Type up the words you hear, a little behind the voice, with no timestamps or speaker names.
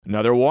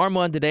Another warm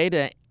one today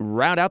to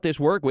round out this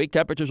work week.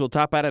 Temperatures will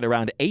top out at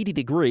around 80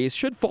 degrees.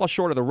 Should fall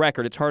short of the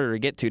record. It's harder to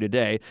get to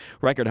today.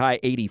 Record high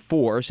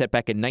 84, set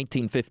back in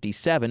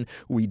 1957.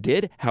 We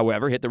did,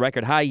 however, hit the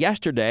record high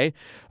yesterday.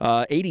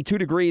 82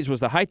 degrees was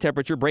the high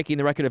temperature, breaking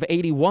the record of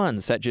 81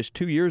 set just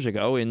 2 years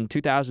ago in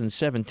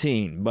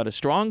 2017. But a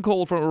strong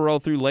cold front will roll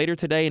through later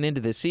today and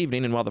into this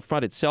evening, and while the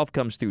front itself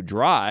comes through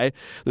dry,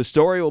 the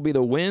story will be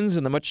the winds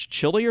and the much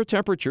chillier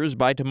temperatures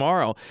by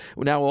tomorrow.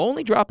 Now, we'll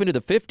only drop into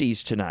the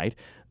 50s tonight,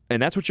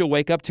 and that's what you'll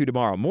wake up to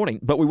tomorrow morning.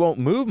 But we won't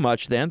move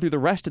much then through the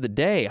rest of the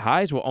day.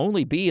 Highs will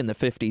only be in the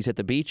 50s at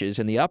the beaches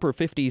and the upper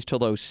 50s to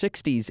low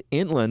 60s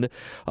inland.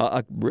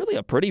 Really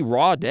a pretty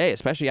raw day,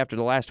 especially after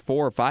the last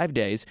 4 or 5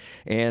 days.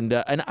 And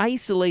an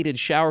isolated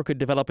shower could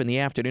develop in the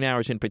afternoon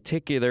hours, in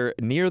particular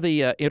near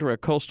the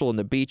intracoastal and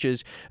the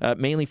beaches,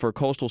 mainly for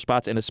coastal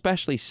spots and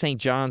especially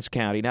St. Johns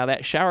County. Now,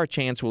 that shower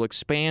chance will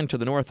expand to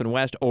the north and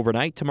west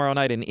overnight tomorrow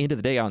night and into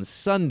the day on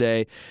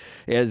Sunday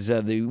as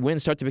the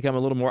winds start to become a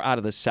little more out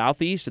of the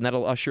southeast, and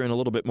that'll usher in a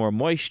little bit more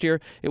moisture.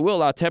 It will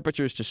allow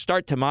temperatures to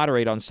start to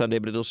moderate on Sunday,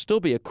 but it'll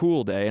still be a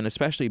cool day and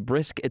especially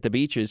brisk at the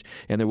beaches,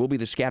 and there will be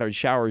the scattered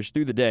showers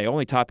through the day,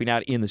 only topping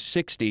out in the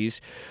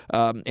 60s,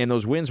 and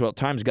those winds will at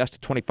times gust to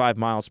 25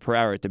 miles per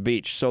hour at the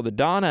beach. So the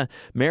Donna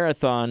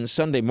Marathon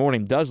Sunday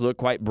morning does look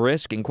quite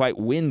brisk and quite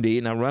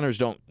windy. Now, runners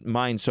don't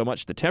mind so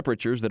much the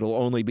temperatures that'll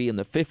only be in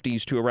the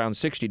 50s to around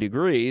 60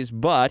 degrees,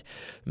 but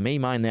may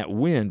mind that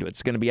wind.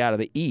 It's going to be out of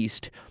the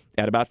east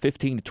at about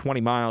 15 to 20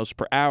 miles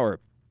per hour.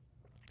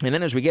 And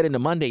then as we get into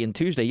Monday and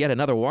Tuesday, yet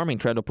another warming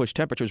trend will push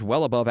temperatures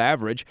well above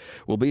average.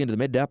 We'll be into the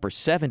mid to upper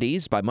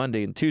 70s by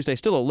Monday and Tuesday.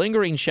 Still a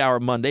lingering shower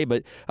Monday,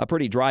 but a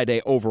pretty dry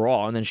day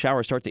overall. And then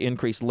showers start to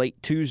increase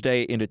late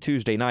Tuesday into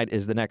Tuesday night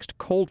as the next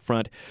cold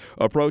front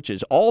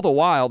approaches. All the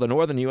while, the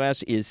northern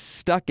U.S. is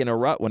stuck in a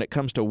rut when it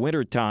comes to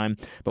winter time.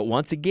 But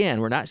once again,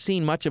 we're not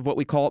seeing much of what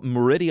we call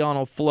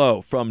meridional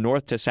flow from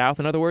north to south.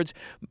 In other words,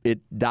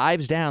 it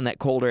dives down that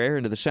colder air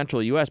into the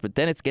central U.S., but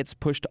then it gets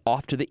pushed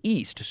off to the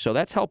east. So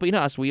that's helping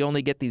us. We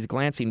only get these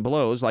glancing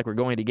blows like we're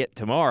going to get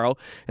tomorrow,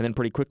 and then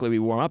pretty quickly we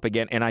warm up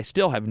again. And I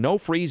still have no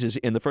freezes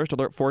in the first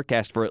alert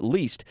forecast for at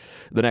least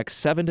the next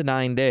 7 to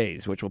 9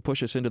 days, which will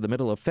push us into the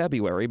middle of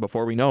February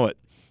before we know it,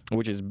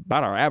 which is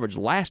about our average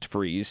last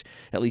freeze,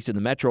 at least in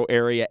the metro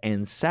area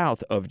and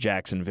south of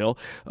Jacksonville.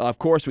 Of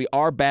course, we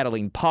are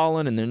battling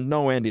pollen, and there's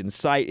no end in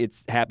sight.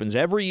 It happens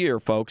every year,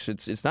 folks.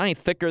 It's not any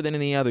thicker than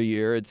any other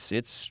year.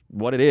 It's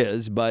what it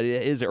is, but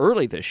it is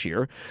early this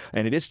year,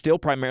 and it is still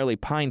primarily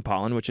pine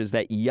pollen, which is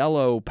that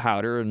yellow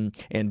powder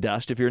and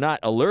dust. If you're not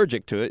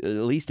allergic to it,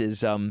 at least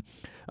is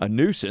a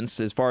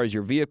nuisance as far as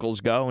your vehicles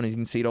go, and you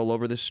can see it all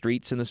over the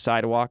streets and the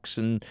sidewalks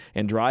and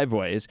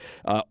driveways.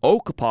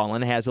 Oak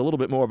pollen has a little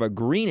bit more of a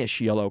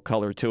greenish yellow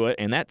color to it,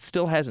 and that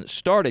still hasn't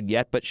started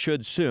yet, but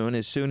should soon.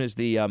 As soon as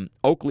the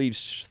oak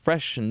leaves,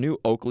 fresh and new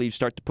oak leaves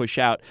start to push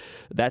out,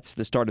 that's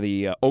the start of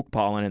the oak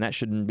pollen, and that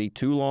shouldn't be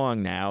too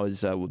long now,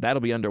 as that'll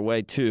be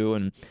underway too,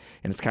 and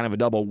it's kind of a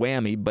double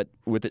whammy. But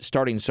with it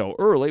starting so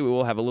early, we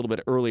will have a little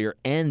bit earlier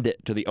end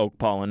to the oak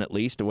pollen, at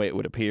least the way it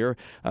would appear,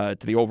 to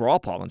the overall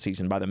pollen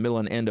season by the middle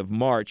and end of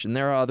March. And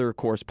there are other, of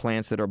course,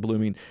 plants that are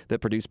blooming that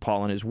produce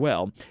pollen as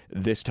well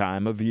this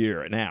time of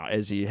year. Now,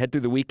 as you head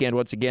through the weekend,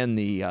 once again,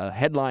 the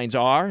headlines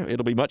are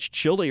it'll be much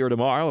chillier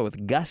tomorrow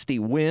with gusty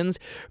winds,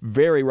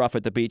 very rough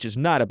at the beaches.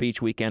 Not a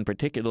beach weekend,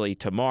 particularly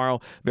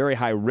tomorrow. Very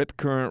high rip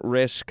current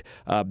risk.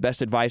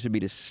 Best advice would be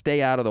to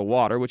stay out of the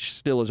water, which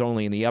still is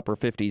only in the upper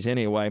 50s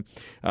anyway.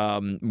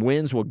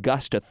 Winds will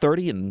gust to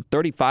 30 and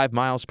 35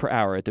 miles per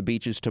hour at the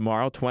beaches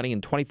tomorrow, 20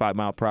 and 25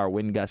 mile per hour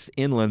wind gusts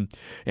inland.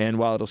 And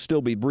while it'll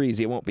still be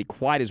breezy, it won't be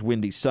quite as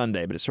windy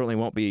Sunday, but it certainly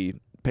won't be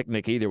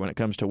picnic either when it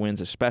comes to winds,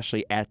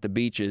 especially at the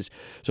beaches.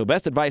 So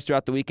best advice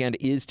throughout the weekend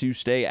is to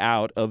stay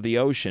out of the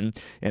ocean.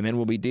 And then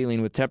we'll be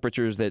dealing with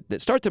temperatures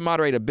that start to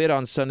moderate a bit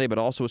on Sunday, but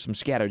also with some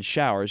scattered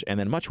showers, and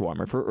then much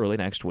warmer for early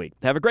next week.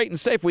 Have a great and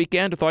safe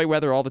weekend with all your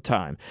weather all the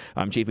time.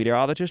 I'm Chief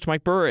Meteorologist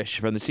Mike Burrish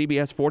from the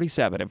CBS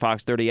 47 and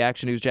Fox 30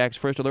 Action News Jack's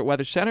First Alert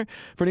Weather Center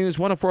for News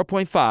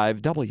 104.5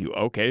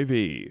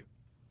 WOKV.